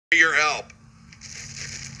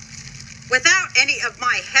without any of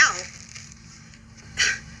my help.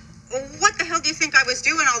 What the hell do you think I was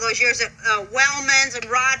doing all those years at Wellman's and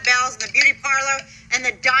Rod Bell's and the beauty parlor and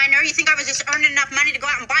the diner? You think I was just earning enough money to go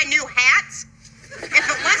out and buy new hats? If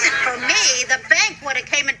it wasn't for me, the bank would have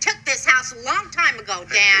came and took this house a long time ago,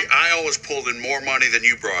 Dan. I always pulled in more money than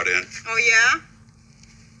you brought in. Oh, yeah?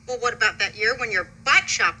 Well, what about that year when your bike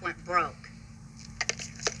shop went broke?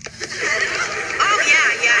 Oh,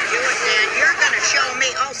 yeah, do it, Dan. You're going to show me.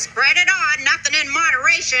 Oh, spread it on. Nothing in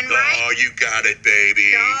moderation, right? Oh, you got it,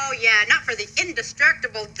 baby. Oh, yeah, not for the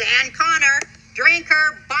indestructible Dan Connor.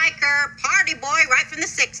 Drinker, biker, party boy right from the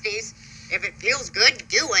 60s. If it feels good,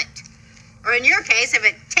 do it. Or in your case, if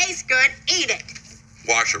it tastes good, eat it.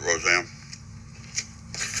 Wash it, Roseanne.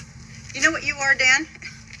 You know what you are, Dan?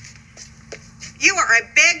 You are a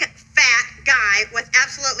big, fat guy with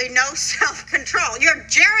absolutely no self-control. You're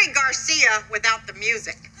Jerry Garcia without the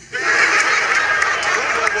music.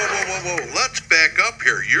 Whoa. Let's back up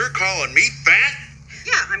here. You're calling me fat?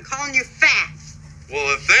 Yeah, I'm calling you fat.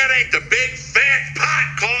 Well, if that ain't the big, fat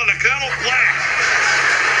pot calling the kettle black.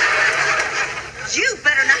 You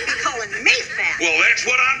better not be calling me fat. Well, that's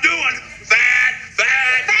what I'm doing. Fat. Well,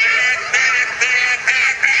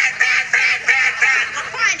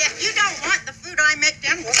 fine. If you don't want the food I make,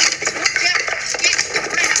 then we'll get the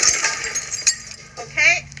rest.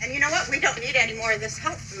 Okay? And you know what? We don't need any more of this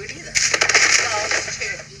health food either.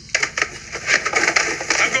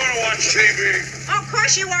 I'm going to watch TV. Oh, of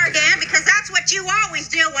course you are, Dan, because that's what you always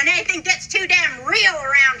do when anything gets too damn real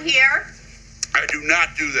around here. I do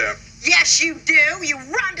not do that. Yes, you do. You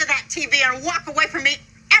run to that TV and walk away from me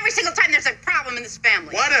every single time there's a problem in this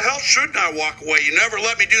family. Why the hell shouldn't I walk away? You never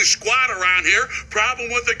let me do squat around here. Problem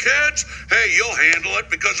with the kids? Hey, you'll handle it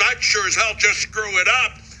because I'd sure as hell just screw it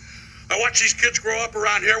up. I watched these kids grow up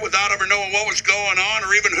around here without ever knowing what was going on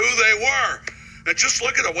or even who they were. And just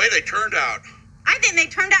look at the way they turned out. I think they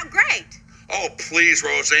turned out great. Oh, please,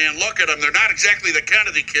 Roseanne, look at them. They're not exactly the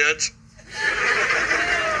Kennedy kids.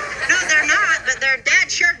 No, they're not, but their dad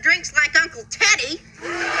sure drinks like Uncle Teddy.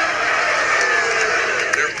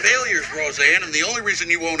 They're failures, Roseanne, and the only reason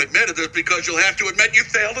you won't admit it is because you'll have to admit you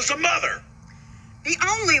failed as a mother. The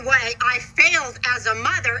only way I failed as a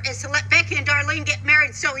mother is to let Becky and Darlene get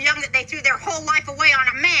married so young that they threw their whole life away on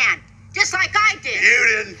a man, just like I did. You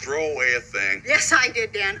didn't throw away a thing. Yes, I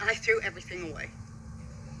did, Dan. I threw everything away.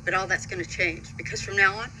 But all that's going to change because from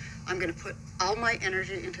now on, I'm going to put all my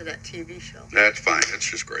energy into that TV show. That's fine. That's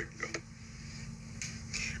just great. Go.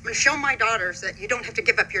 I'm going to show my daughters that you don't have to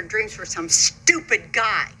give up your dreams for some stupid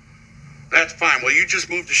guy. That's fine. Well, you just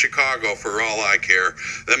moved to Chicago for all I care.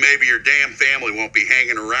 Then maybe your damn family won't be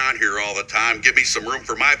hanging around here all the time. Give me some room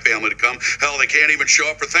for my family to come. Hell, they can't even show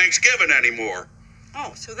up for Thanksgiving anymore.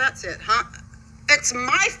 Oh, so that's it, huh? It's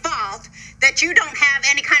my fault that you don't have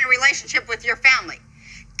any kind of relationship with your family.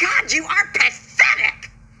 God, you are pathetic.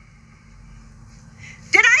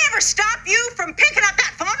 Did I ever stop you from picking up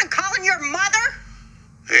that phone and calling your mother?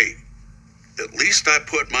 Hey, at least I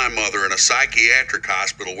put my mother in a psychiatric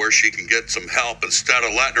hospital where she can get some help instead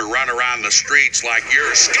of letting her run around the streets like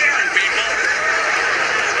you're scaring people.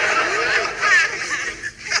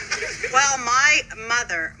 Well, my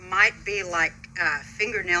mother might be like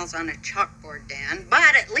fingernails on a chalkboard, Dan,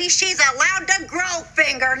 but at least she's allowed to grow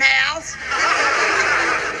fingernails.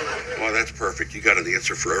 Well, that's perfect. You got an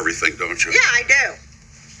answer for everything, don't you? Yeah, I do.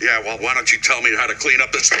 Yeah, well, why don't you tell me how to clean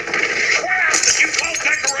up this crap that you call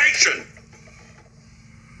decoration?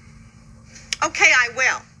 Okay, I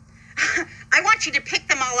will. I want you to pick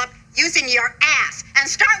them all up using your ass and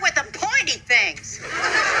start with the pointy things.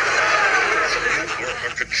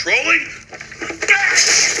 You're controlling?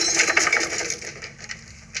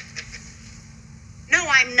 No,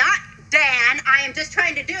 I'm not, Dan. I am just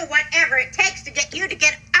trying to do whatever it takes to get you to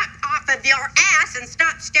get up off of your ass and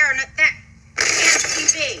stop staring at that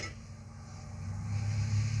TV.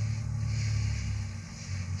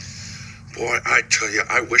 Boy, I tell you,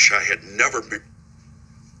 I wish I had never been...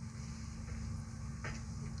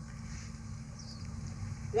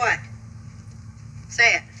 What?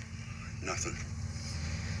 Say it. Nothing.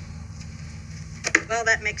 Well,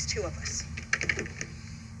 that makes two of us.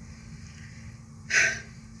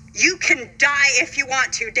 You can die if you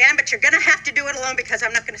want to, Dan, but you're going to have to do it alone because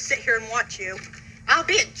I'm not going to sit here and watch you. I'll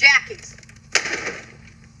be at Jackie's.